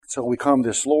So we come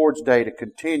this Lord's Day to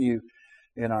continue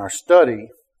in our study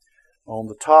on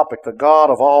the topic, the God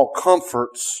of all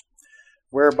comforts,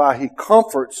 whereby He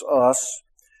comforts us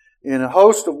in a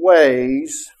host of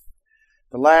ways.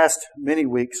 The last many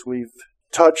weeks we've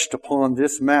touched upon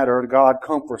this matter. God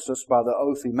comforts us by the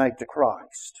oath He made to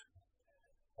Christ,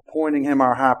 appointing Him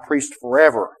our high priest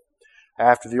forever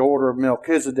after the order of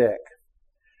Melchizedek.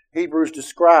 Hebrews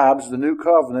describes the new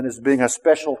covenant as being a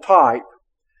special type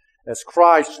as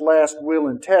Christ's last will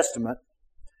and testament.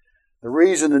 The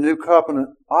reason the new covenant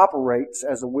operates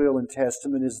as a will and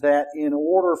testament is that in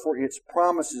order for its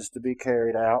promises to be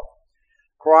carried out,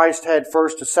 Christ had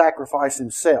first to sacrifice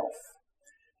Himself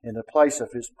in the place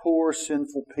of His poor,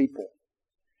 sinful people.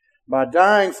 By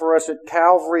dying for us at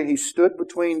Calvary, He stood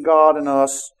between God and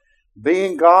us,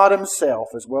 being God Himself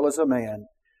as well as a man,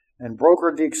 and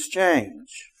brokered the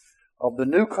exchange of the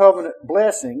new covenant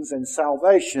blessings and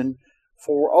salvation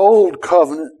for old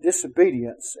covenant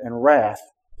disobedience and wrath,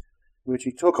 which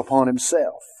He took upon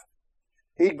Himself.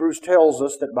 Hebrews tells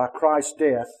us that by Christ's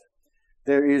death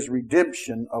there is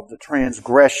redemption of the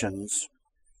transgressions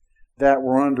that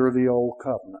were under the old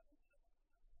covenant.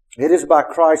 It is by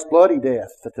Christ's bloody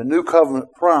death that the new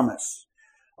covenant promise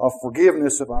of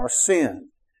forgiveness of our sin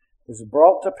is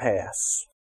brought to pass.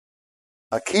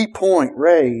 A key point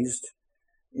raised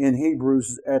in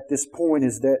Hebrews at this point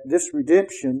is that this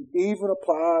redemption even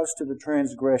applies to the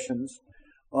transgressions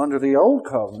under the old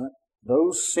covenant,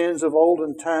 those sins of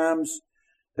olden times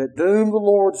that doomed the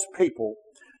Lord's people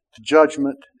to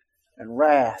judgment and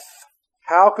wrath.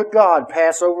 How could God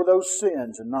pass over those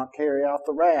sins and not carry out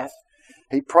the wrath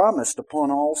He promised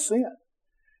upon all sin?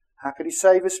 How could He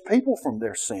save His people from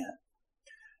their sin?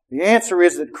 The answer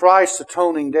is that Christ's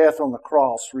atoning death on the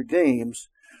cross redeems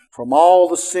from all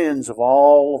the sins of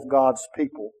all of God's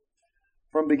people,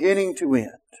 from beginning to end.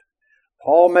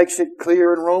 Paul makes it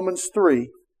clear in Romans 3,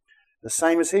 the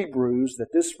same as Hebrews,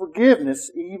 that this forgiveness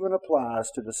even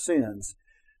applies to the sins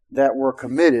that were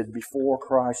committed before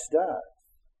Christ died.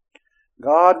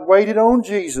 God waited on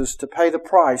Jesus to pay the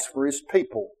price for His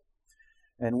people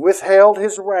and withheld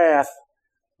His wrath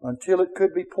until it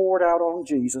could be poured out on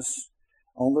Jesus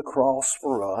on the cross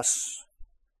for us.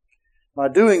 By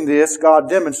doing this, God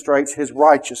demonstrates His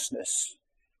righteousness,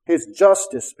 His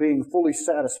justice being fully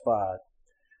satisfied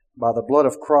by the blood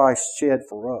of Christ shed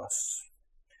for us.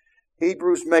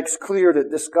 Hebrews makes clear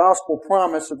that this gospel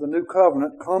promise of the new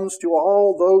covenant comes to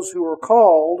all those who are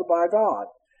called by God.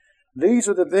 These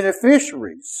are the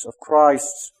beneficiaries of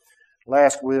Christ's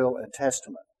last will and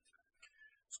testament.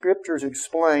 Scriptures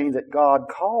explain that God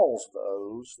calls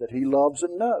those that He loves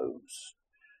and knows,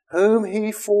 whom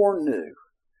He foreknew.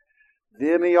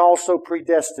 Them He also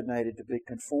predestinated to be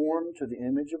conformed to the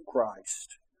image of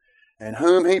Christ. And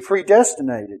whom He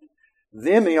predestinated,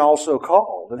 them He also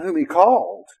called. And whom He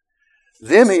called,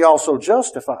 them He also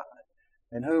justified.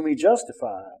 And whom He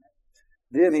justified,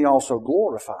 them He also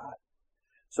glorified.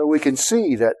 So we can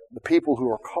see that the people who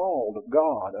are called of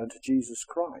God unto Jesus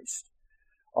Christ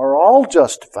are all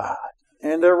justified.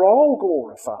 And they're all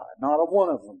glorified. Not a one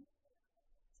of them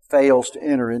fails to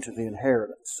enter into the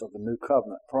inheritance of the new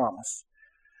covenant promise.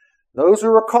 Those who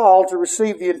are called to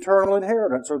receive the eternal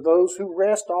inheritance are those who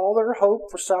rest all their hope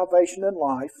for salvation and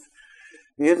life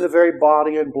in the very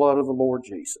body and blood of the Lord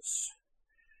Jesus.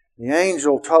 The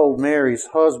angel told Mary's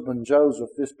husband Joseph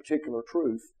this particular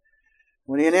truth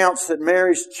when he announced that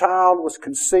Mary's child was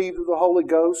conceived of the Holy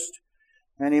Ghost,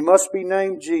 and he must be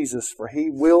named Jesus, for He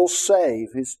will save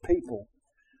His people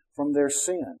from their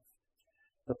sin.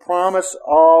 The promise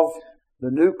of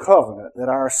the new covenant that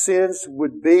our sins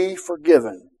would be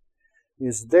forgiven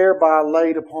is thereby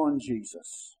laid upon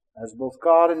Jesus. As both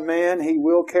God and man, He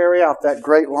will carry out that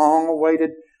great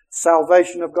long-awaited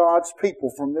salvation of God's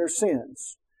people from their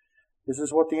sins. This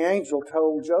is what the angel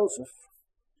told Joseph.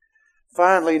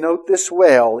 Finally, note this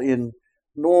well. In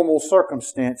normal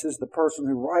circumstances, the person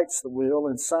who writes the will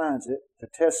and signs it, the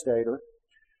testator,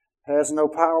 has no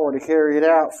power to carry it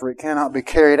out, for it cannot be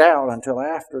carried out until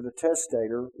after the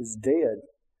testator is dead.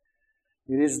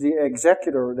 It is the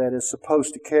executor that is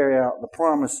supposed to carry out the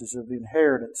promises of the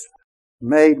inheritance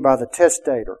made by the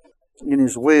testator in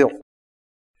his will.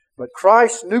 But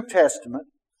Christ's New Testament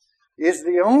is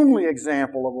the only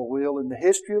example of a will in the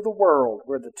history of the world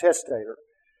where the testator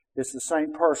is the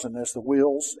same person as the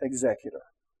will's executor.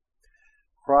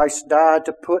 Christ died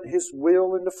to put His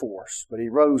will into force, but He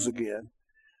rose again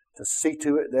to see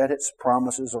to it that its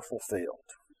promises are fulfilled.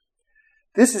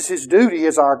 This is His duty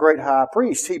as our great high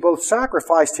priest. He both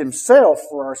sacrificed Himself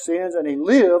for our sins, and He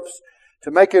lives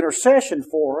to make intercession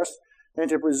for us and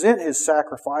to present His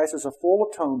sacrifice as a full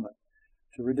atonement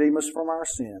to redeem us from our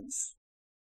sins.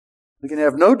 We can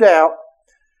have no doubt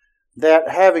that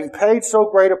having paid so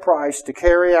great a price to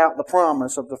carry out the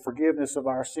promise of the forgiveness of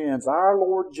our sins, our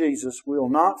Lord Jesus will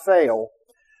not fail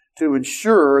to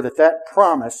ensure that that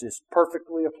promise is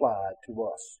perfectly applied to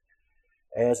us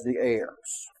as the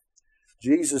heirs.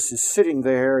 Jesus is sitting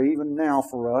there even now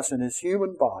for us in His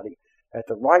human body at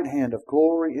the right hand of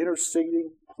glory,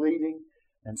 interceding, pleading,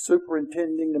 and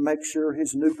superintending to make sure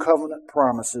His new covenant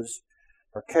promises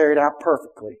are carried out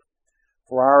perfectly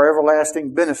for our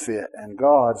everlasting benefit and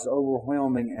God's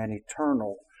overwhelming and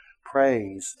eternal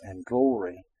praise and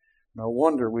glory. No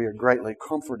wonder we are greatly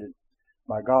comforted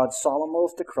by God's solemn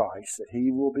oath to Christ that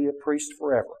He will be a priest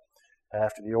forever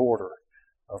after the order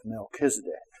of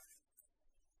Melchizedek.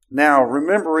 Now,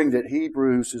 remembering that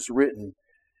Hebrews is written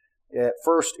at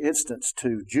first instance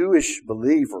to Jewish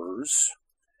believers,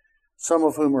 some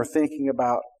of whom are thinking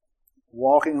about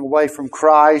walking away from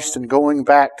Christ and going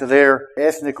back to their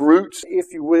ethnic roots, if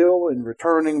you will, and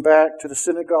returning back to the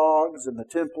synagogues and the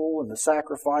temple and the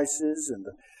sacrifices and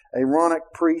the Aaronic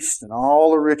priests and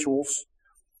all the rituals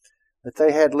that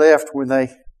they had left when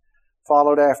they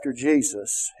followed after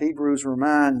Jesus. Hebrews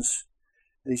reminds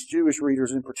these Jewish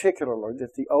readers in particular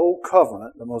that the Old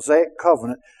Covenant, the Mosaic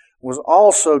covenant, was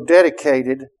also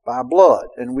dedicated by blood.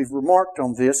 And we've remarked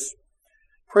on this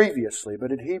previously,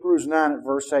 but in Hebrews 9 at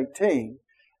verse 18,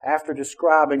 after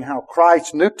describing how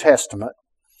Christ's New Testament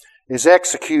is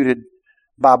executed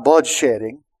by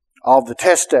bloodshedding of the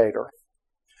testator,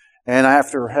 and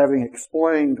after having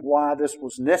explained why this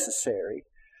was necessary,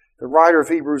 the writer of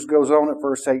Hebrews goes on at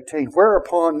verse 18,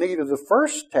 whereupon neither the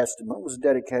first testament was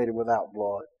dedicated without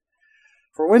blood.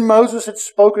 For when Moses had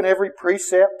spoken every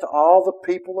precept to all the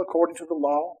people according to the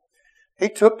law, he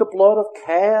took the blood of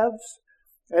calves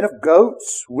and of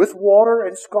goats with water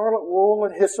and scarlet wool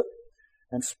and hyssop,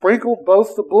 and sprinkled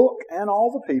both the book and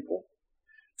all the people,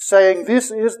 saying,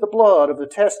 This is the blood of the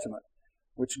testament,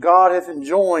 which God hath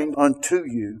enjoined unto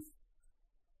you.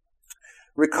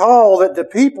 Recall that the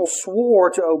people swore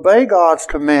to obey God's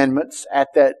commandments at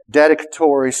that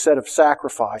dedicatory set of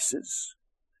sacrifices.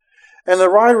 And the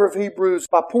writer of Hebrews,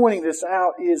 by pointing this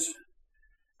out, is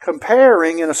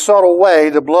comparing in a subtle way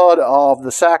the blood of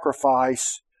the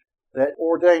sacrifice that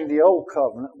ordained the Old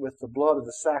Covenant with the blood of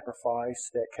the sacrifice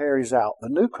that carries out the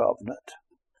New Covenant.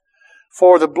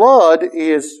 For the blood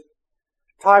is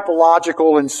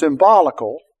typological and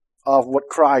symbolical of what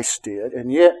Christ did,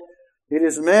 and yet it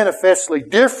is manifestly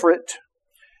different.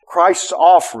 Christ's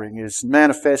offering is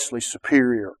manifestly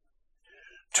superior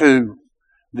to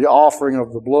the offering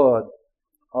of the blood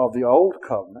of the Old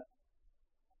Covenant.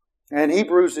 And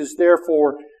Hebrews is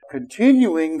therefore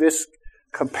continuing this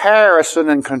comparison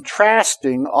and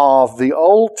contrasting of the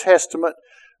Old Testament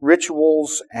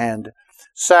rituals and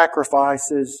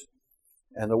sacrifices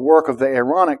and the work of the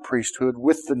Aaronic priesthood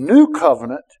with the New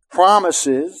Covenant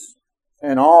promises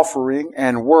and offering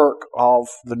and work of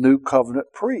the New Covenant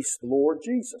priest, the Lord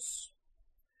Jesus.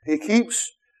 He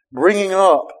keeps bringing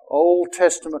up Old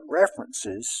Testament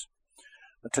references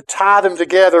to tie them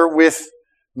together with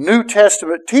New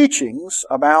Testament teachings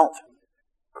about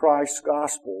Christ's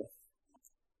gospel.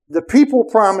 The people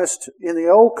promised in the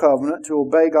Old Covenant to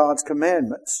obey God's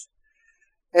commandments.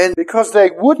 And because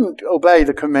they wouldn't obey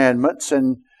the commandments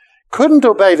and couldn't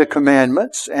obey the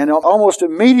commandments and almost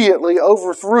immediately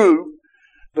overthrew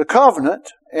the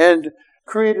covenant and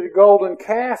created a golden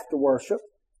calf to worship,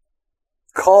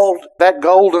 called that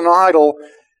golden idol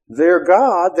their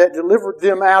God that delivered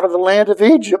them out of the land of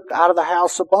Egypt, out of the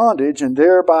house of bondage, and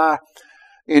thereby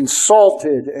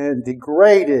insulted and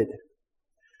degraded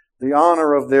the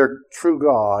honor of their true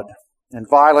God and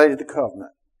violated the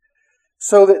covenant.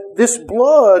 So that this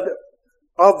blood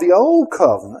of the Old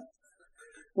Covenant,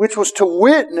 which was to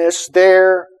witness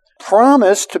their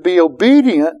promise to be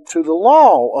obedient to the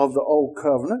law of the Old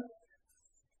Covenant,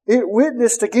 it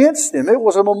witnessed against them. It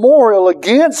was a memorial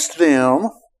against them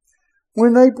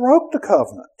when they broke the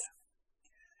covenant.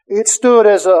 It stood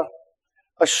as a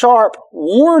sharp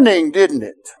warning, didn't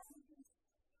it?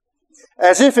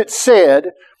 As if it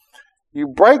said, you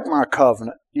break my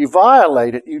covenant, you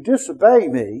violate it, you disobey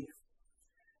me,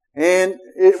 and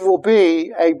it will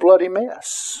be a bloody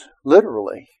mess,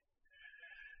 literally.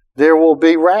 There will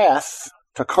be wrath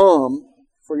to come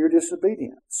for your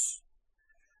disobedience.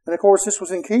 And of course, this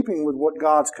was in keeping with what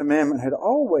God's commandment had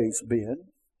always been.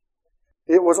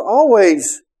 It was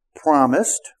always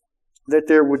promised that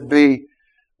there would be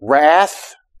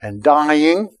wrath and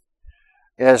dying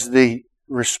as the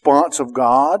response of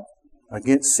God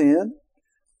against sin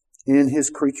in His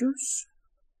creatures.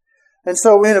 And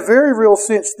so in a very real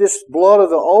sense, this blood of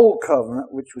the Old Covenant,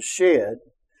 which was shed,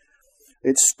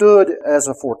 It stood as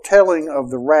a foretelling of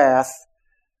the wrath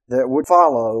that would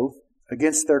follow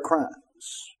against their crimes.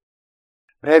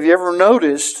 But have you ever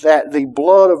noticed that the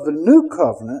blood of the new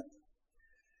covenant,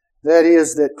 that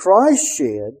is, that Christ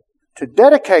shed to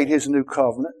dedicate His new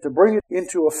covenant, to bring it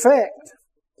into effect,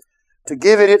 to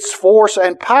give it its force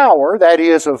and power, that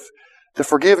is, of the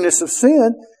forgiveness of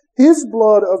sin, His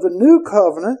blood of the new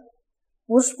covenant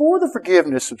was for the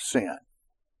forgiveness of sin.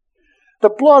 The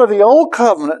blood of the old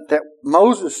covenant that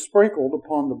Moses sprinkled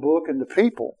upon the book and the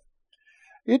people,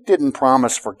 it didn't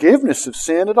promise forgiveness of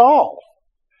sin at all.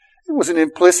 It was an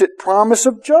implicit promise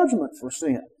of judgment for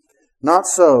sin. Not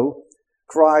so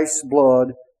Christ's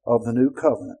blood of the new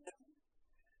covenant.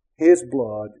 His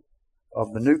blood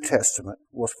of the New Testament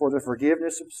was for the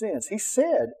forgiveness of sins. He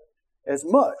said as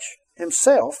much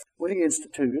Himself when He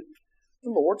instituted the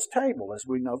Lord's table, as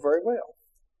we know very well.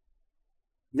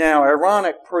 Now,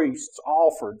 Aaronic priests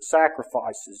offered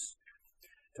sacrifices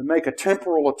to make a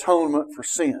temporal atonement for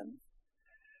sin,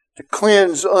 to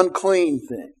cleanse unclean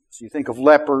things. You think of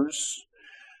lepers.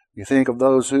 You think of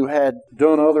those who had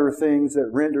done other things that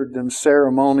rendered them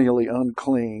ceremonially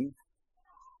unclean.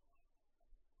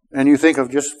 And you think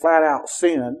of just flat out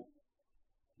sin,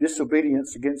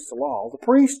 disobedience against the law. The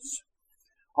priests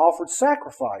offered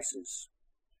sacrifices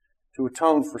to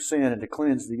atone for sin and to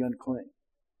cleanse the unclean.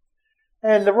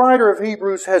 And the writer of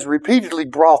Hebrews has repeatedly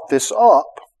brought this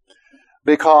up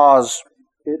because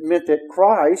it meant that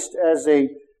Christ, as a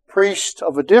priest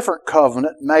of a different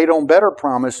covenant made on better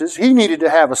promises, He needed to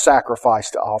have a sacrifice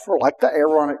to offer, like the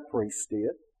Aaronic priests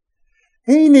did.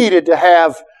 He needed to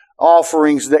have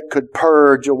offerings that could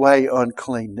purge away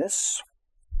uncleanness.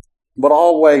 But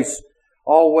always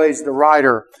the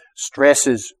writer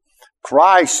stresses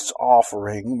Christ's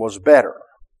offering was better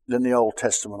than the Old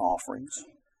Testament offerings.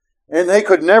 And they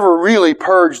could never really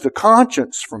purge the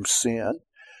conscience from sin.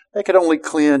 They could only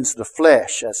cleanse the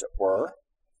flesh, as it were.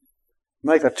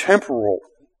 Make a temporal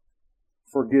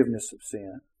forgiveness of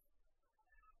sin.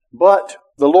 But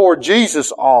the Lord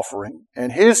Jesus' offering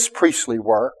and His priestly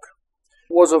work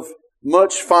was of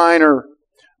much finer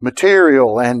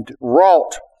material and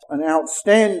wrought an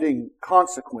outstanding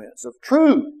consequence of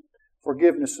true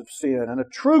forgiveness of sin and a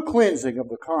true cleansing of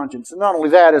the conscience. And not only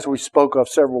that, as we spoke of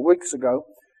several weeks ago,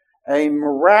 a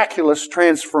miraculous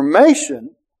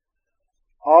transformation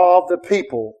of the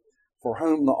people for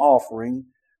whom the offering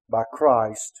by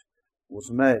Christ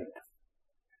was made.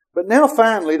 But now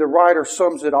finally the writer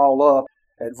sums it all up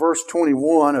at verse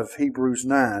 21 of Hebrews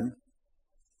 9,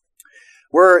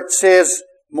 where it says,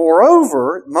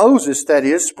 "Moreover, Moses, that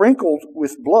is, sprinkled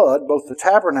with blood both the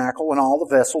tabernacle and all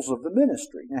the vessels of the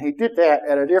ministry." Now he did that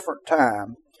at a different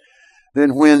time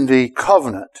than when the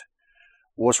covenant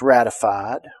was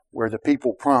ratified, where the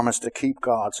people promised to keep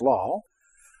God's law.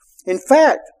 In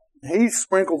fact, he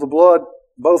sprinkled the blood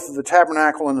both of the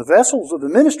tabernacle and the vessels of the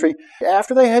ministry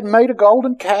after they had made a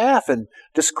golden calf and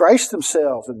disgraced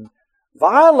themselves and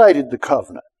violated the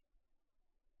covenant.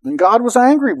 And God was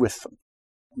angry with them.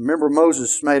 Remember,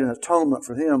 Moses made an atonement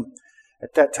for them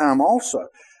at that time also.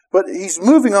 But he's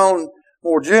moving on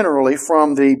more generally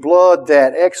from the blood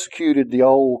that executed the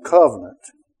old covenant,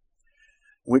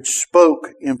 which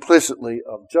spoke implicitly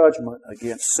of judgment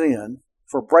against sin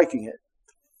for breaking it.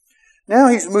 Now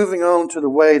he's moving on to the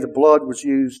way the blood was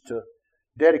used to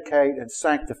dedicate and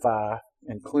sanctify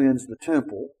and cleanse the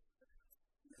temple.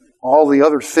 All the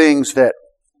other things that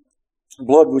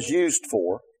blood was used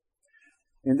for.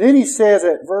 And then he says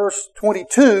at verse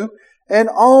 22, "And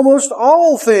almost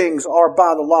all things are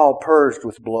by the law purged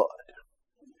with blood."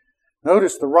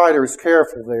 Notice the writer is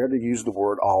careful there to use the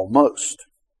word almost.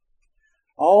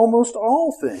 Almost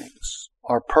all things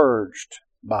are purged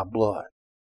by blood.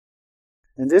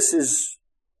 And this is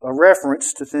a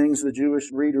reference to things the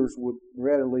Jewish readers would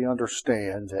readily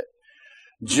understand, that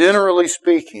generally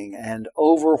speaking and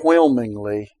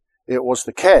overwhelmingly it was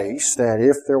the case that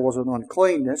if there was an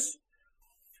uncleanness,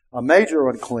 a major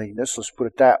uncleanness, let's put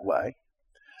it that way,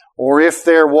 or if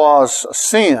there was a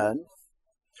sin,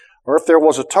 or if there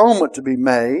was atonement to be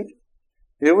made,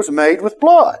 it was made with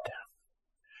blood.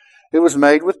 It was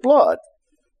made with blood.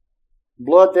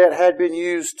 Blood that had been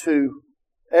used to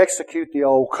execute the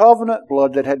old covenant,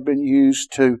 blood that had been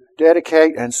used to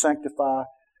dedicate and sanctify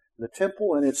the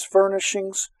temple and its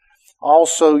furnishings,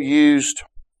 also used,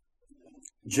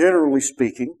 generally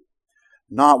speaking,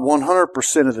 not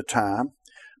 100% of the time,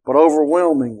 but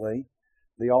overwhelmingly,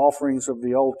 the offerings of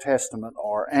the Old Testament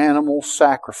are animal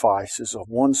sacrifices of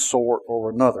one sort or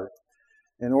another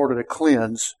in order to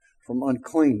cleanse from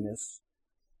uncleanness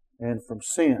and from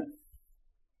sin.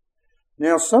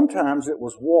 Now, sometimes it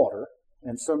was water,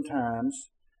 and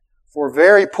sometimes For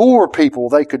very poor people,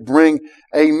 they could bring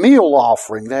a meal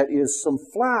offering, that is some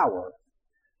flour,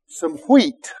 some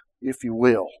wheat, if you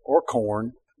will, or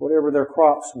corn, whatever their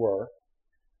crops were.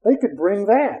 They could bring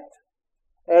that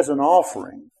as an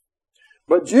offering.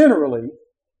 But generally,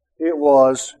 it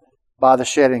was by the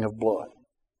shedding of blood.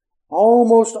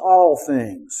 Almost all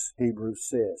things, Hebrews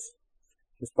says,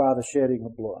 is by the shedding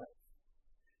of blood.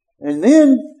 And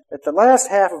then, at the last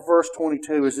half of verse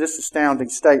 22 is this astounding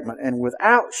statement, and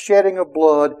without shedding of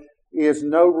blood is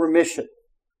no remission.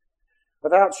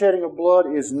 Without shedding of blood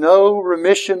is no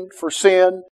remission for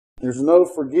sin. There's no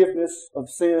forgiveness of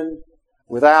sin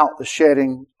without the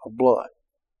shedding of blood.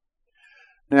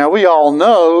 Now, we all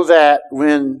know that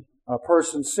when a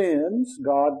person sins,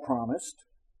 God promised,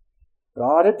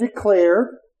 God had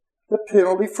declared the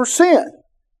penalty for sin.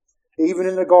 Even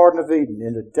in the Garden of Eden,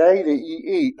 in the day that ye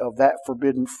eat of that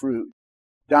forbidden fruit,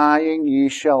 dying ye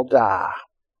shall die.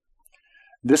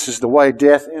 This is the way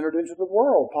death entered into the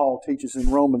world, Paul teaches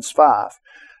in Romans 5.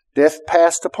 Death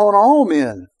passed upon all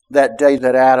men that day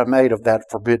that Adam ate of that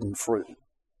forbidden fruit.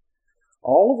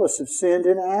 All of us have sinned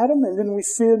in Adam, and then we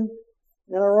sin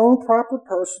in our own proper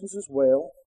persons as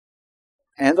well.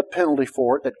 And the penalty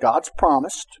for it that God's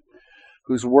promised,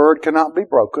 whose word cannot be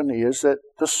broken, is that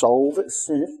the soul that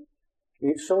sinneth,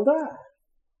 it shall die.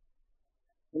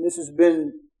 And this has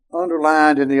been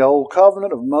underlined in the Old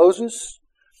Covenant of Moses,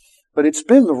 but it's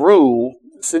been the rule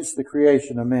since the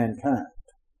creation of mankind,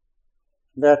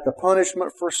 that the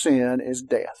punishment for sin is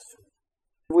death.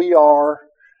 We are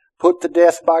put to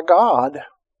death by God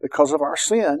because of our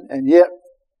sin, and yet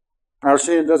our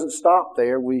sin doesn't stop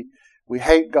there. We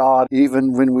hate God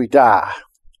even when we die.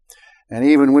 And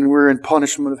even when we're in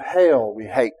punishment of hell, we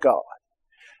hate God.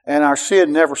 And our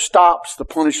sin never stops. The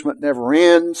punishment never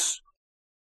ends.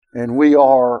 And we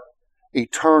are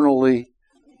eternally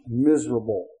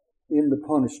miserable in the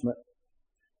punishment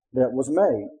that was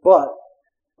made. But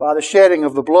by the shedding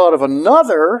of the blood of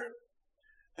another,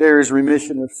 there is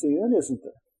remission of sin, isn't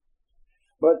there?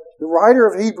 But the writer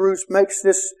of Hebrews makes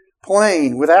this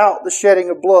plain. Without the shedding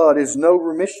of blood is no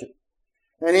remission.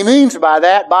 And he means by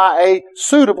that, by a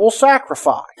suitable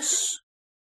sacrifice.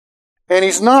 And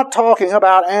he's not talking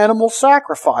about animal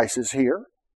sacrifices here,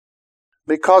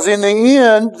 because in the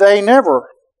end, they never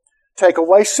take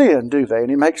away sin, do they? And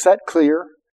he makes that clear.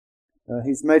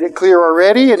 He's made it clear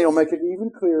already, and he'll make it even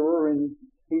clearer in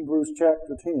Hebrews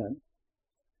chapter 10.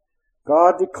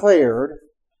 God declared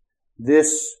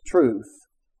this truth,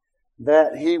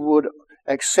 that He would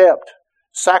accept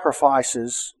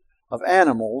sacrifices of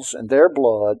animals and their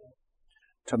blood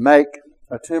to make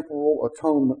a temporal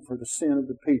atonement for the sin of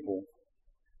the people.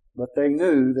 But they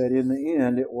knew that in the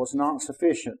end it was not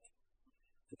sufficient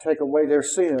to take away their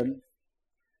sin.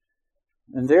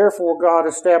 And therefore God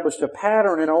established a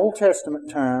pattern in Old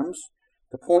Testament times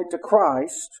to point to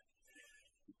Christ.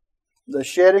 The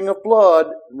shedding of blood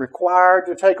required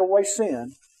to take away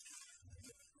sin.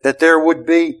 That there would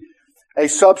be a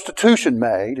substitution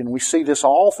made, and we see this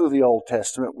all through the Old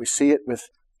Testament. We see it with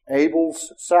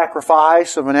Abel's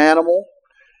sacrifice of an animal,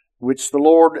 which the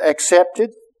Lord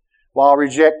accepted, while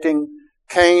rejecting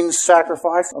Cain's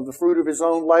sacrifice of the fruit of his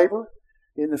own labor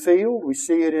in the field. We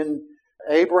see it in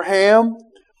Abraham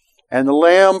and the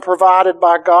lamb provided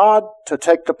by God to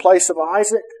take the place of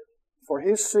Isaac for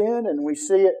his sin. And we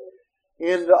see it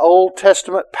in the Old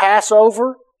Testament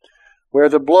Passover, where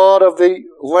the blood of the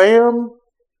lamb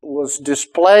was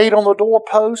displayed on the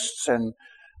doorposts, and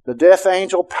the death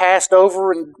angel passed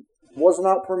over and was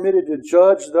not permitted to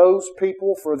judge those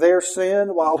people for their sin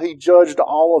while he judged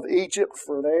all of Egypt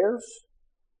for theirs.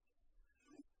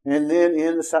 And then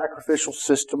in the sacrificial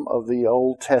system of the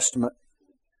Old Testament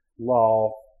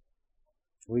law,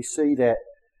 we see that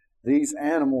these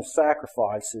animal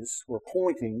sacrifices were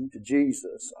pointing to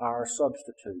Jesus, our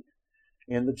substitute,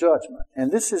 in the judgment.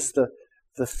 And this is the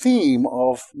theme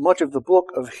of much of the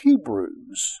book of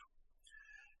Hebrews,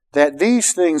 that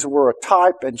these things were a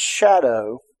type and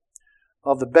shadow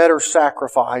of the better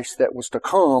sacrifice that was to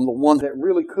come, the one that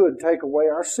really could take away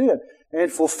our sin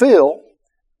and fulfill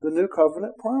the new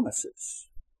covenant promises.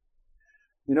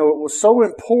 You know, it was so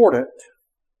important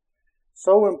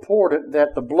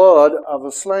that the blood of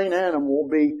a slain animal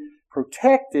be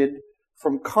protected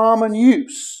from common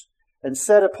use and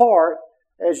set apart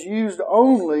as used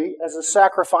only as a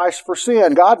sacrifice for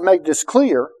sin. God made this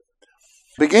clear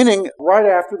beginning right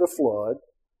after the flood,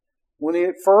 when He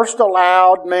first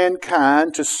allowed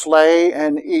mankind to slay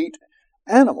and eat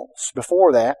animals.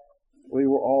 Before that, we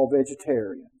were all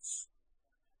vegetarians.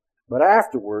 But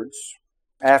afterwards,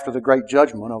 after the great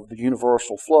judgment of the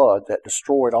universal flood that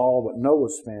destroyed all but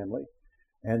Noah's family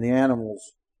and the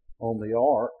animals on the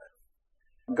ark,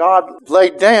 God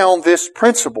laid down this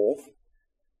principle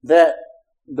that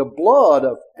the blood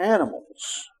of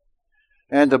animals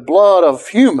and the blood of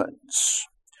humans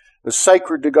was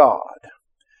sacred to God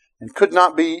and could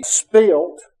not be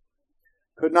spilled,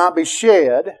 could not be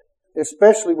shed,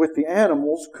 especially with the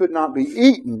animals, could not be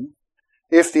eaten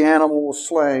if the animal was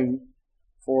slain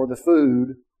for the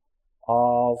food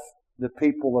of the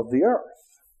people of the earth.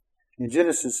 In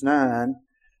Genesis 9,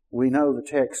 we know the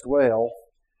text well.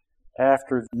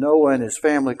 After Noah and his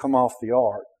family come off the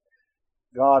ark,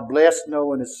 God blessed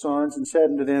Noah and his sons and said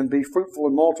unto them, Be fruitful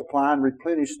and multiply and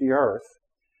replenish the earth,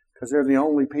 because they're the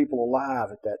only people alive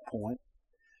at that point.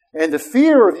 And the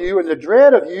fear of you and the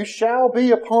dread of you shall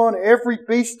be upon every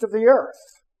beast of the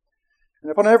earth,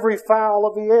 and upon every fowl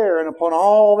of the air, and upon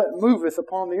all that moveth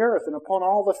upon the earth, and upon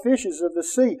all the fishes of the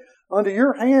sea. Unto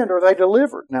your hand are they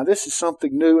delivered. Now this is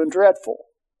something new and dreadful.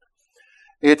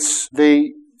 It's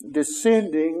the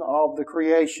descending of the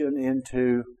creation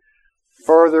into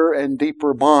further and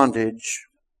deeper bondage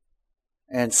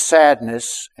and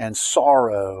sadness and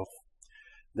sorrow,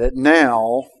 that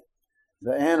now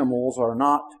the animals are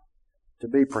not to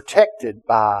be protected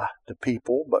by the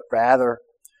people, but rather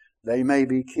they may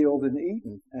be killed and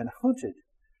eaten and hunted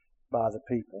by the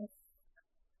people.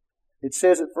 It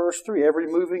says at verse 3, Every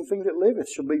moving thing that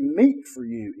liveth shall be meat for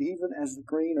you, even as the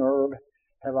green herb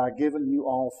have I given you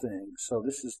all things. So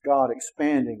this is God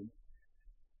expanding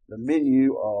the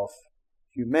menu of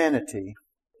humanity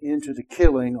into the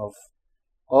killing of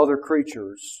other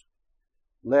creatures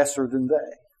lesser than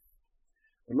they.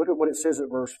 But look at what it says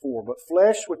at verse 4. But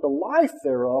flesh with the life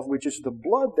thereof, which is the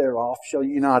blood thereof, shall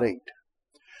ye not eat.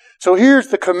 So here's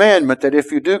the commandment that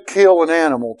if you do kill an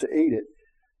animal to eat it,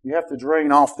 you have to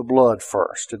drain off the blood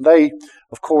first. And they,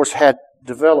 of course, had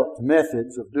developed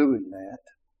methods of doing that.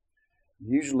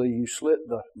 Usually you slit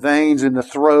the veins in the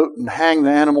throat and hang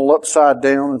the animal upside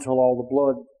down until all the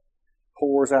blood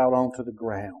pours out onto the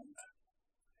ground.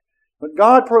 But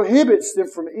God prohibits them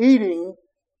from eating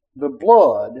the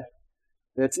blood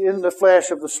that's in the flesh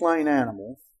of the slain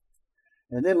animal.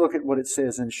 And then look at what it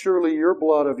says, And surely your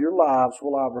blood of your lives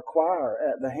will I require.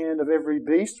 At the hand of every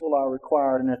beast will I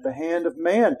require it. And at the hand of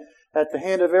man, at the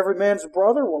hand of every man's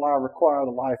brother will I require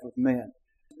the life of man.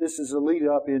 This is a lead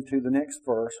up into the next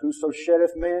verse. Whoso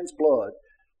sheddeth man's blood,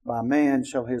 by man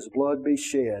shall his blood be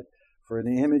shed. For in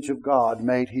the image of God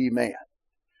made he man.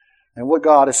 And what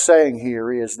God is saying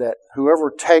here is that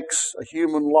whoever takes a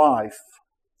human life,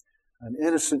 an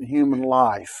innocent human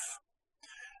life,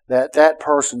 that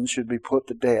person should be put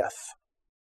to death.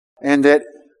 And that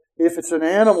if it's an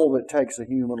animal that takes a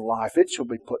human life, it shall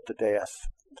be put to death.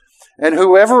 And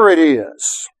whoever it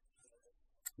is,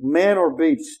 man or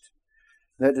beast,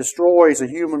 that destroys a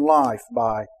human life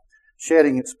by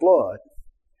shedding its blood,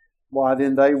 why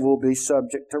then they will be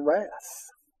subject to wrath.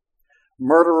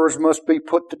 Murderers must be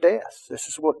put to death. This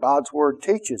is what God's Word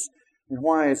teaches. And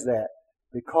why is that?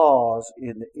 Because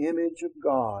in the image of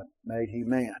God made he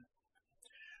man.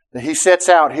 He sets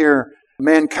out here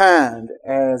mankind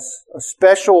as a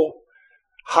special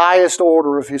highest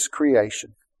order of his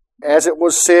creation. As it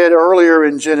was said earlier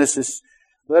in Genesis,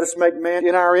 let us make man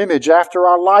in our image, after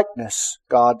our likeness,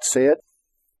 God said.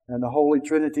 And the Holy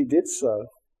Trinity did so,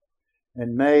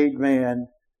 and made man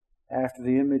after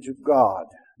the image of God.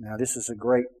 Now this is a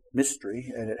great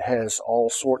mystery, and it has all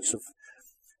sorts of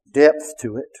depth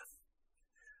to it.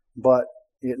 But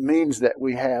it means that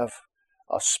we have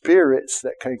spirits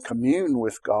that can commune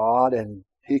with God, and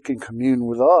He can commune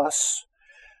with us.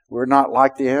 We're not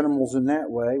like the animals in that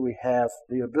way. We have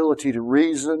the ability to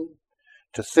reason,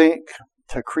 to think,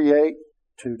 to create,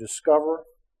 to discover.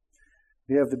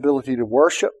 We have the ability to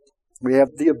worship. We have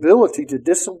the ability to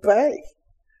disobey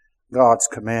God's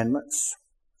commandments.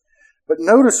 But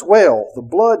notice well, the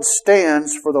blood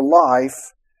stands for the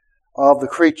life of the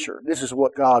creature. This is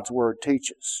what God's Word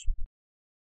teaches.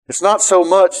 It's not so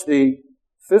much the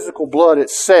physical blood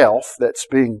itself that's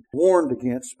being warned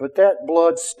against, but that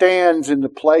blood stands in the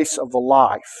place of the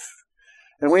life.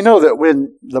 And we know that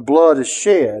when the blood is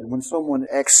shed, when someone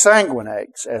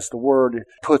exsanguinates, as the Word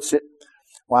puts it,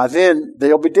 why then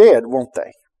they'll be dead, won't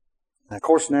they? And of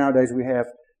course nowadays we have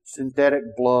synthetic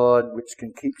blood, which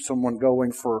can keep someone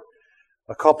going for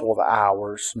a couple of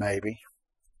hours maybe.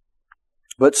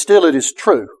 But still it is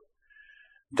true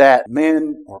that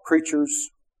men or creatures,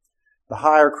 the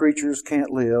higher creatures,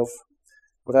 can't live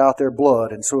without their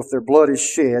blood. And so if their blood is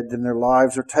shed, then their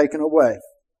lives are taken away.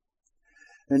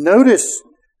 And notice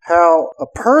how a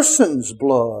person's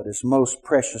blood is most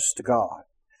precious to God.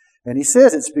 And he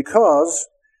says it's because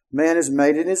man is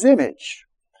made in his image.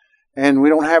 And we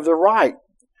don't have the right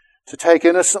to take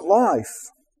innocent life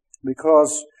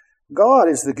because God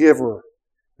is the giver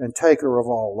and taker of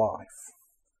all life.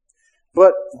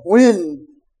 But when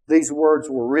these words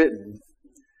were written,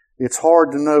 it's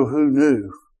hard to know who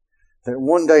knew that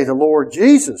one day the Lord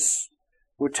Jesus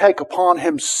would take upon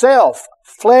Himself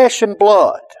flesh and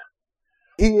blood.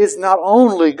 He is not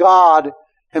only God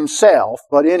Himself,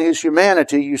 but in His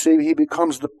humanity, you see, He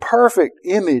becomes the perfect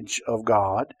image of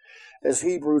God, as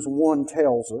Hebrews 1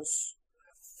 tells us.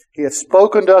 He hath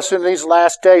spoken to us in these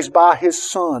last days by His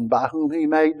Son, by whom He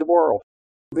made the world,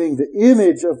 being the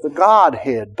image of the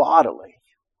Godhead bodily,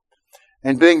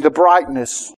 and being the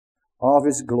brightness of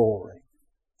His glory.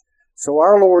 So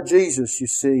our Lord Jesus, you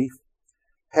see,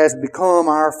 has become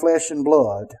our flesh and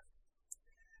blood.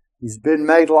 He's been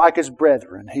made like His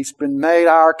brethren. He's been made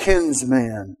our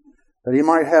kinsman, that He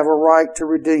might have a right to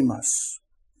redeem us.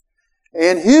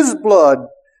 And His blood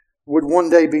would one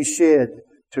day be shed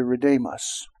to redeem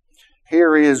us.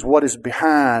 Here is what is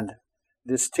behind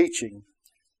this teaching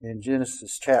in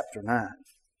Genesis chapter 9.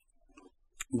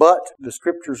 But the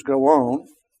Scriptures go on.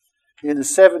 In the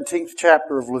 17th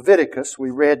chapter of Leviticus,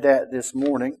 we read that this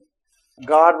morning,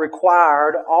 God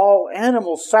required all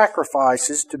animal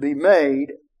sacrifices to be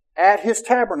made at His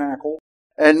tabernacle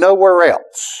and nowhere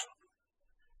else.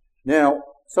 Now,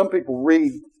 some people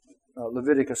read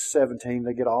Leviticus 17,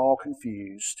 they get all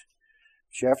confused.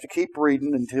 But you have to keep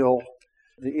reading until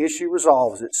the issue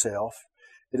resolves itself.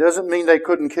 It doesn't mean they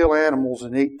couldn't kill animals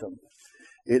and eat them.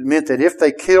 It meant that if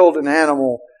they killed an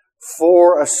animal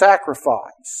for a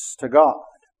sacrifice to God,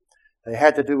 they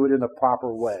had to do it in the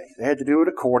proper way. They had to do it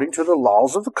according to the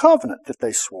laws of the covenant that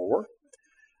they swore,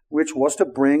 which was to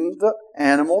bring the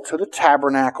animal to the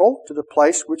tabernacle, to the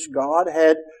place which God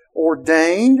had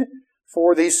ordained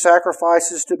for these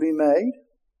sacrifices to be made.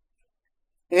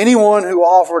 Anyone who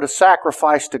offered a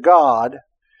sacrifice to God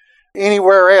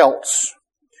anywhere else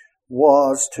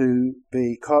was to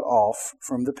be cut off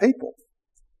from the people.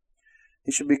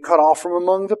 He should be cut off from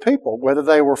among the people, whether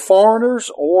they were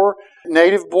foreigners or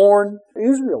native-born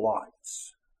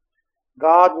Israelites.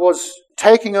 God was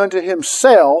taking unto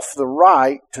Himself the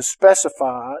right to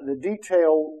specify the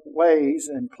detailed ways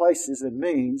and places and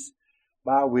means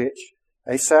by which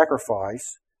a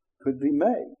sacrifice could be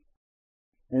made.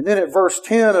 And then at verse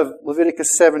 10 of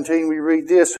Leviticus 17 we read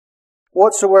this,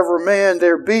 whatsoever man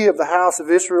there be of the house of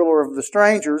Israel or of the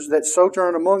strangers that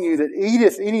sojourn among you that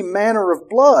eateth any manner of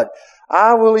blood,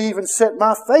 I will even set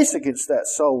my face against that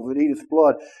soul that eateth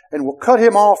blood, and will cut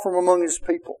him off from among his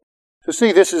people. So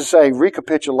see, this is a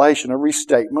recapitulation, a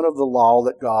restatement of the law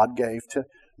that God gave to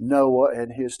Noah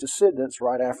and his descendants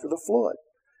right after the flood.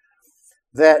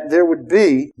 That there would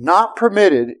be not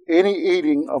permitted any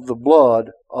eating of the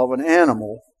blood of an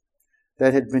animal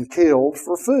that had been killed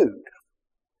for food.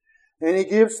 And He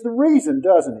gives the reason,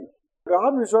 doesn't He?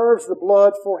 God reserves the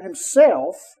blood for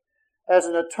Himself as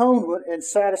an atonement and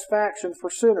satisfaction for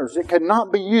sinners. It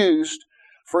cannot be used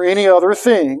for any other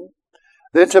thing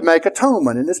than to make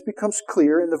atonement. And this becomes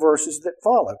clear in the verses that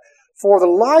follow. For the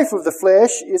life of the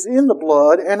flesh is in the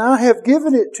blood, and I have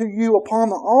given it to you upon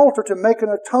the altar to make an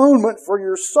atonement for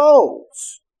your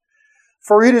souls.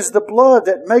 For it is the blood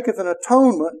that maketh an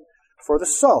atonement for the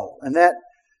soul. And that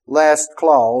last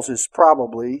clause is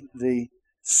probably the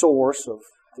source of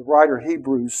the writer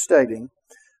Hebrews stating,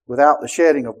 without the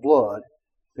shedding of blood,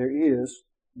 there is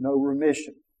no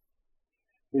remission.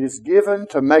 It is given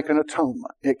to make an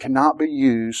atonement. It cannot be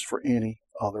used for any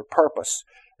other purpose,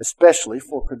 especially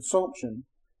for consumption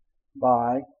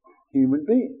by human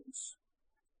beings.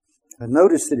 And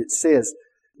notice that it says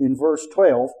in verse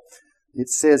 12, it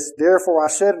says, therefore I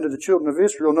said unto the children of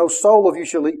Israel, no soul of you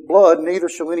shall eat blood, neither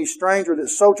shall any stranger that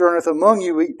sojourneth among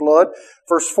you eat blood.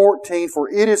 Verse 14, for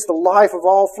it is the life of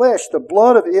all flesh. The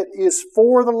blood of it is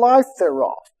for the life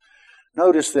thereof.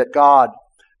 Notice that God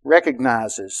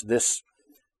recognizes this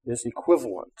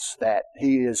equivalence, that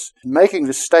He is making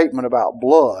this statement about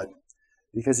blood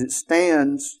because it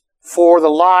stands for the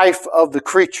life of the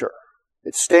creature.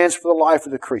 It stands for the life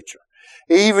of the creature.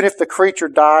 Even if the creature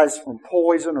dies from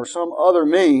poison or some other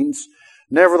means,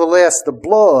 nevertheless, the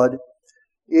blood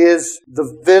is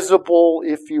the visible,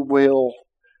 if you will,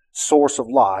 source of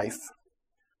life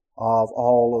of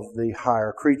all of the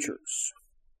higher creatures.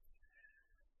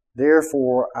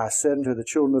 Therefore, I said unto the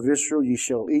children of Israel, ye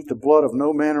shall eat the blood of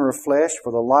no manner of flesh,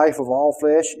 for the life of all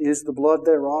flesh is the blood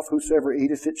thereof. Whosoever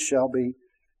eateth it shall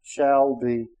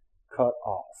be cut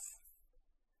off.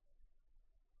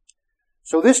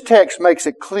 So this text makes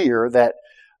it clear that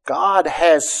God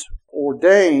has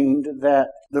ordained that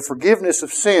the forgiveness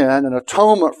of sin and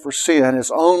atonement for sin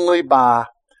is only by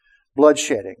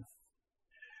bloodshedding.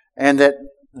 And that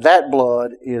that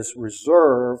blood is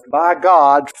reserved by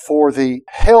God for the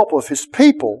help of His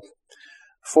people,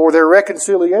 for their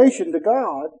reconciliation to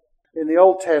God. In the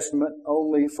Old Testament,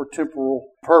 only for temporal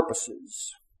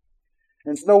purposes.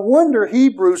 And it's no wonder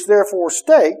Hebrews therefore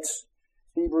states,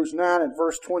 Hebrews 9 at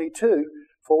verse 22,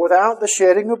 for without the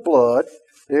shedding of blood,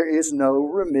 there is no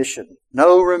remission.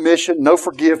 No remission, no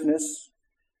forgiveness.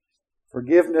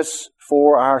 Forgiveness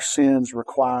for our sins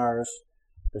requires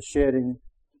the shedding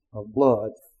of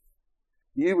blood.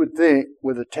 You would think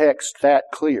with a text that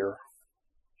clear,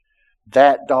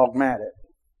 that dogmatic,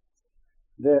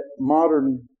 that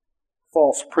modern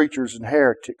false preachers and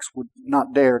heretics would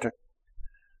not dare to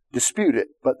dispute it,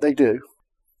 but they do.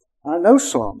 I know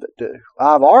some that do.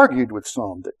 I've argued with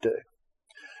some that do.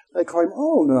 They claim,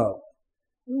 oh no,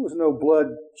 there was no blood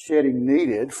shedding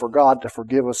needed for God to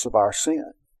forgive us of our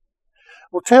sin.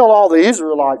 Well, tell all the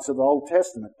Israelites of the Old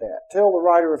Testament that. Tell the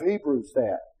writer of Hebrews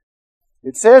that.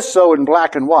 It says so in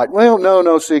black and white. Well,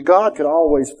 no, see, God could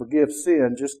always forgive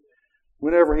sin just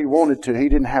whenever He wanted to. He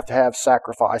didn't have to have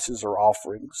sacrifices or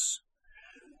offerings.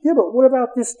 Yeah, but what about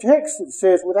this text that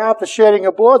says, without the shedding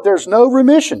of blood, there's no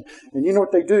remission? And you know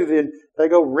what they do then? They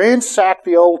go ransack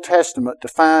the Old Testament to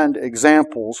find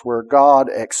examples where God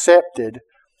accepted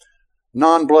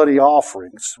non-bloody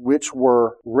offerings, which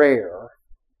were rare,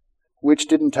 which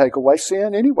didn't take away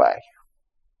sin anyway.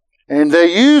 And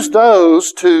they use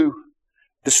those to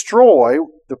destroy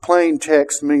the plain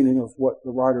text meaning of what the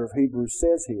writer of Hebrews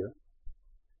says here.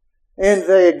 And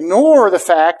they ignore the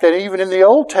fact that even in the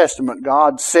Old Testament,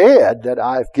 God said that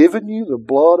I've given you the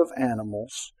blood of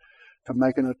animals to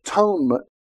make an atonement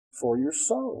for your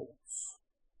souls.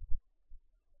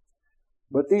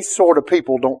 But these sort of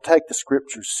people don't take the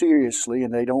Scriptures seriously,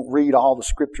 and they don't read all the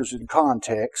Scriptures in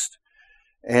context,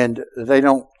 and they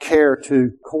don't care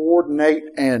to coordinate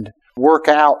and work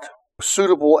out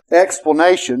suitable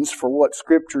explanations for what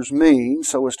Scriptures mean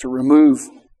so as to remove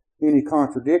any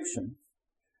contradiction.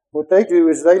 What they do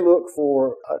is they look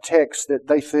for a text that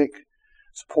they think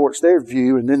supports their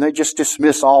view, and then they just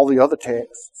dismiss all the other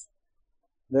texts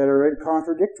that are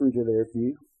contradictory to their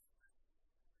view.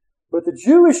 But the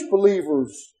Jewish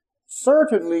believers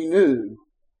certainly knew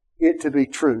it to be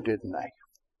true, didn't they?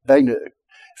 They knew.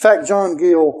 In fact, John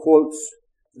Gill quotes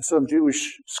some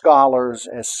Jewish scholars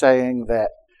as saying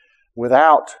that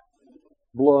without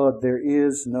blood there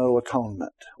is no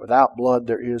atonement. Without blood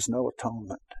there is no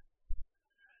atonement.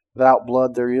 Without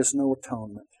blood there is no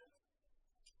atonement.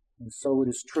 And so it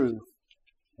is true.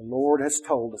 The Lord has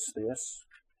told us this.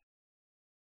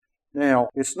 Now,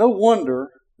 it's no wonder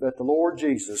that the Lord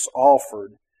Jesus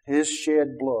offered His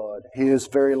shed blood, His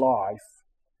very life,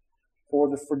 for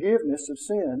the forgiveness of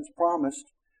sins promised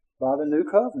by the new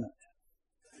covenant.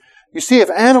 You see, if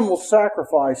animal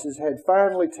sacrifices had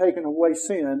finally taken away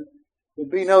sin, there'd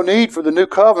be no need for the new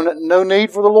covenant and no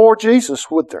need for the Lord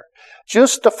Jesus, would there?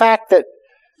 Just the fact that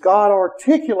God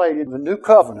articulated the new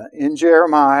covenant in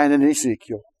Jeremiah and in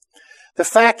Ezekiel. The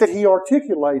fact that He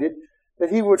articulated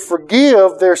that He would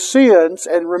forgive their sins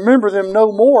and remember them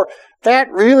no more,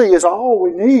 that really is all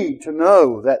we need to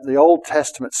know that the Old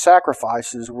Testament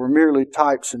sacrifices were merely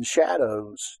types and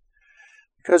shadows.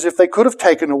 Because if they could have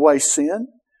taken away sin,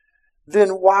 then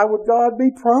why would God be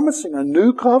promising a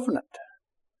new covenant?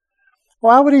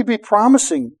 Why would He be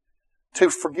promising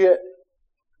to forget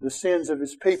the sins of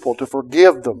His people, to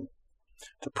forgive them,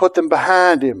 to put them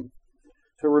behind Him,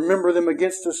 to remember them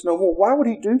against us no more? Why would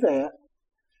He do that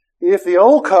if the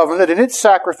old covenant and its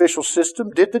sacrificial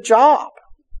system did the job?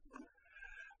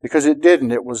 Because it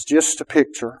didn't. It was just a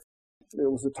picture.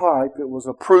 It was a type. It was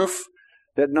a proof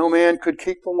that no man could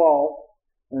keep the law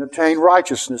and obtain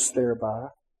righteousness thereby.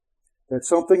 That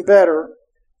something better,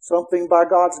 something by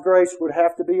God's grace would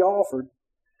have to be offered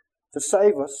to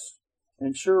save us.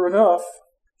 And sure enough,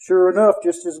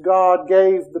 just as God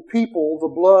gave the people the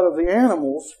blood of the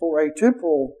animals for a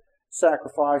temporal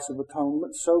sacrifice of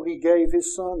atonement, so He gave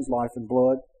His Son's life and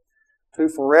blood to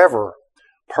forever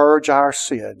purge our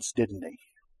sins, didn't He?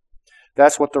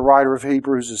 That's what the writer of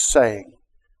Hebrews is saying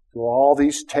through all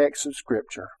these texts of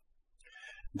Scripture,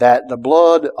 that the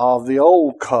blood of the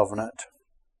old covenant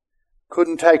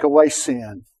couldn't take away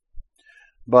sin,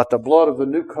 but the blood of the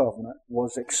new covenant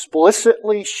was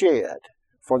explicitly shed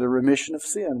for the remission of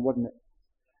sin, wasn't it?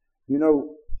 You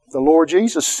know, the Lord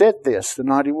Jesus said this the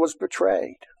night He was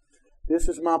betrayed. This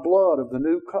is my blood of the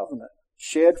new covenant,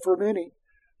 shed for many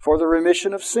for the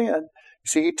remission of sin. You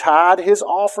see, He tied His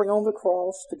offering on the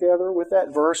cross together with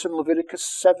that verse in Leviticus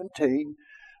 17.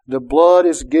 The blood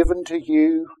is given to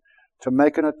you to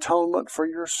make an atonement for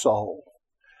your soul.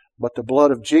 But the blood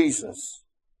of Jesus,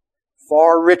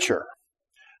 far richer,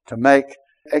 to make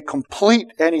a complete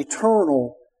and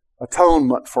eternal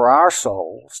atonement for our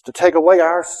souls, to take away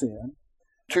our sin,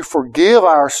 to forgive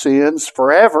our sins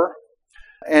forever,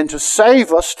 and to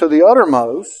save us to the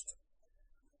uttermost.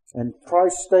 And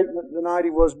Christ's statement the night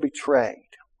He was betrayed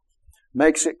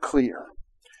makes it clear.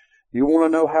 You want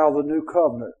to know how the new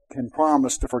covenant can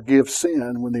promise to forgive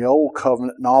sin when the old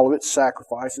covenant and all of its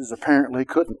sacrifices apparently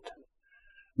couldn't,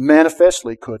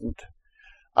 manifestly couldn't.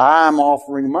 I'm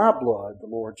offering my blood, the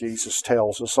Lord Jesus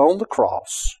tells us, on the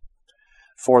cross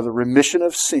for the remission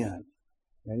of sin,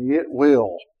 and it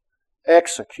will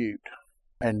execute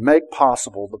and make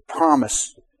possible the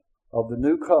promise of the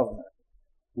new covenant,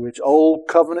 which old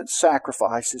covenant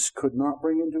sacrifices could not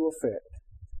bring into effect.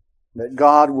 That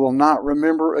God will not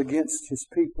remember against His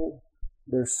people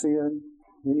their sin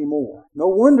anymore. No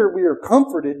wonder we are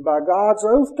comforted by God's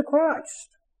oath to Christ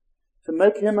to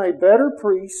make Him a better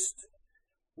priest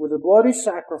with a bloody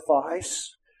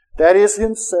sacrifice, that is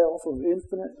Himself of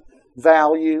infinite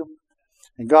value.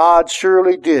 And God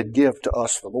surely did give to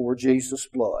us the Lord Jesus'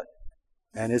 blood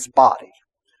and His body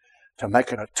to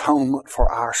make an atonement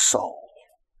for our soul.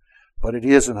 But it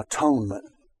is an atonement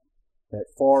that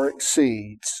far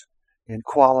exceeds in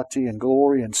quality and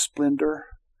glory and splendor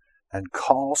and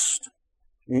cost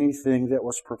anything that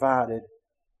was provided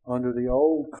under the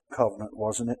old covenant,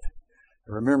 wasn't it?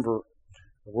 Remember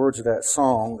the words of that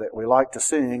song that we like to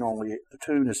sing, only the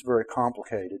tune is very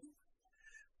complicated.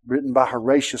 Written by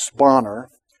Horatius Bonner.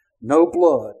 No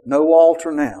blood, no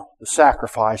altar now, the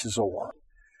sacrifice is o'er.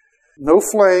 No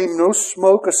flame, no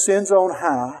smoke ascends on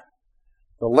high.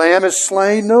 The Lamb is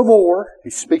slain no more.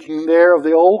 He's speaking there of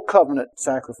the old covenant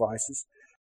sacrifices.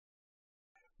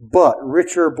 But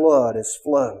richer blood has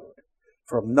flowed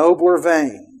from nobler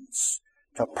veins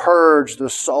to purge the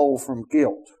soul from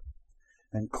guilt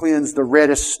and cleanse the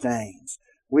reddest stains.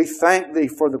 We thank Thee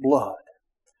for the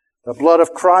blood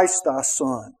of Christ Thy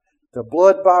Son, the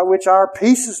blood by which our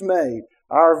peace is made,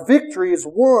 our victory is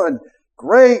won,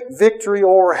 great victory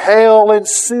o'er hell and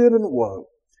sin and woe,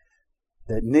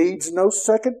 that needs no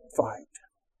second fight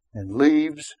and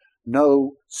leaves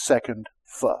no second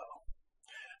foe.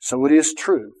 So it is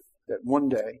true that one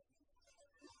day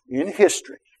in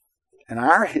history, in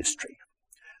our history,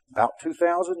 about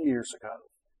 2,000 years ago,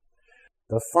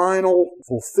 the final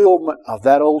fulfillment of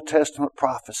that Old Testament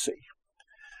prophecy,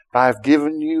 I have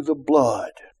given you the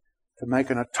blood to make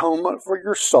an atonement for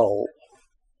your soul,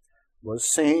 was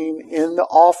seen in the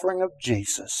offering of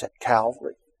Jesus at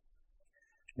Calvary.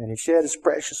 And He shed His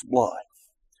precious blood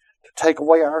to take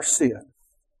away our sin.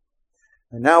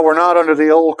 And now we're not under the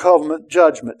old covenant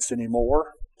judgments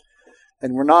anymore.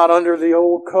 And we're not under the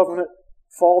old covenant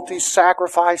faulty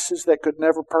sacrifices that could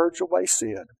never purge away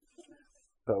sin.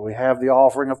 But we have the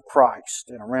offering of Christ.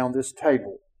 And around this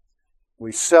table,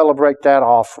 we celebrate that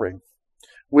offering.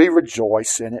 We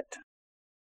rejoice in it.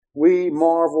 We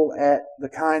marvel at the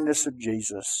kindness of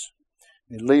Jesus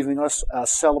in leaving us a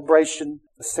celebration,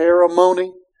 a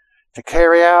ceremony to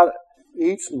carry out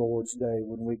each Lord's Day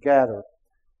when we gather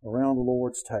around the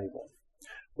Lord's table.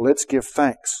 Let's give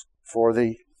thanks for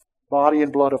the body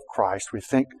and blood of Christ. We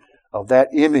think of that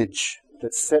image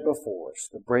that's set before us,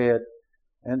 the bread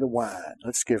and the wine.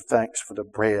 Let's give thanks for the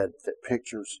bread that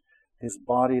pictures His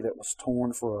body that was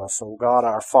torn for us. Oh God,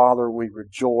 our Father, we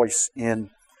rejoice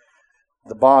in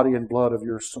the body and blood of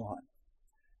your Son,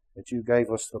 that you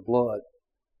gave us the blood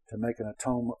to make an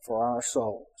atonement for our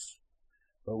souls.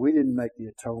 But we didn't make the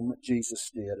atonement.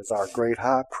 Jesus did as our great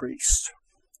high priest.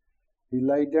 He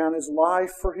laid down His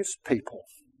life for His people.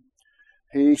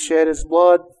 He shed His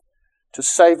blood to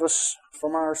save us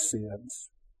from our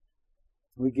sins.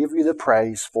 We give you the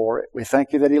praise for it. We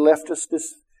thank you that He left us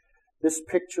this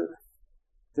picture,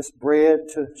 this bread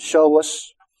to show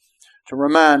us, to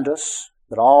remind us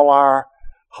that all our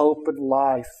hope and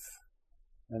life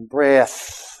and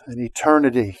breath and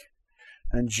eternity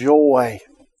and joy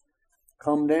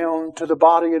come down to the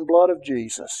body and blood of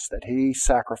Jesus that He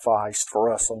sacrificed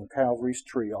for us on Calvary's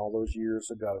tree all those years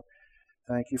ago.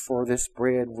 Thank you for this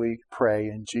bread, we pray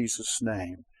in Jesus'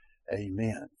 name.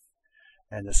 Amen.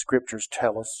 And the Scriptures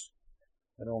tell us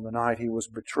that on the night He was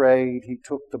betrayed, He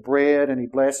took the bread and He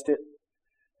blessed it,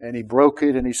 and He broke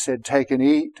it, and He said, "Take and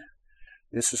eat.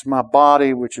 This is my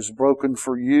body which is broken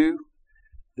for you.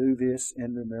 Do this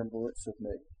in remembrance of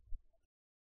me."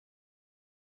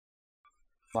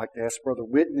 I'd like to ask Brother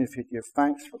Whitten if he'd give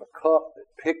thanks for the cup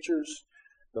that pictures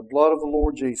the blood of the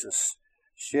Lord Jesus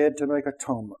shed to make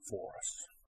atonement for us.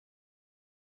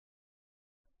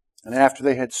 And after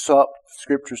they had supped, the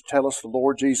Scriptures tell us the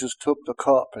Lord Jesus took the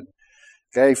cup and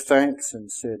gave thanks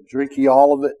and said, "Drink ye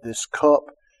all of it. This cup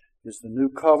is the new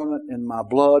covenant in my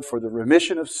blood for the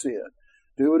remission of sin.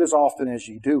 Do it as often as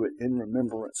ye do it in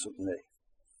remembrance of me.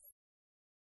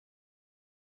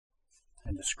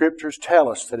 And the Scriptures tell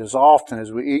us that as often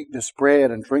as we eat this bread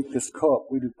and drink this cup,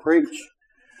 we do preach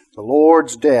the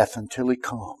Lord's death until He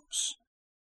comes.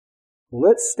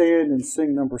 Let's stand and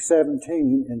sing number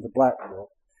 17 in the Black Book.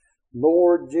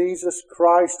 Lord Jesus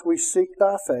Christ, we seek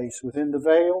Thy face within the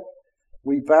veil.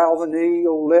 We bow the knee,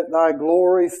 O let Thy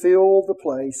glory fill the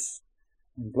place.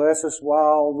 And bless us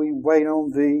while we wait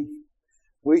on Thee.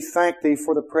 We thank Thee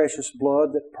for the precious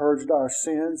blood that purged our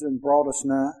sins and brought us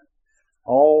nigh.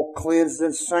 All cleansed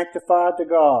and sanctified to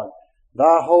God,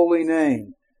 Thy holy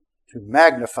name to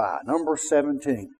magnify. Number 17.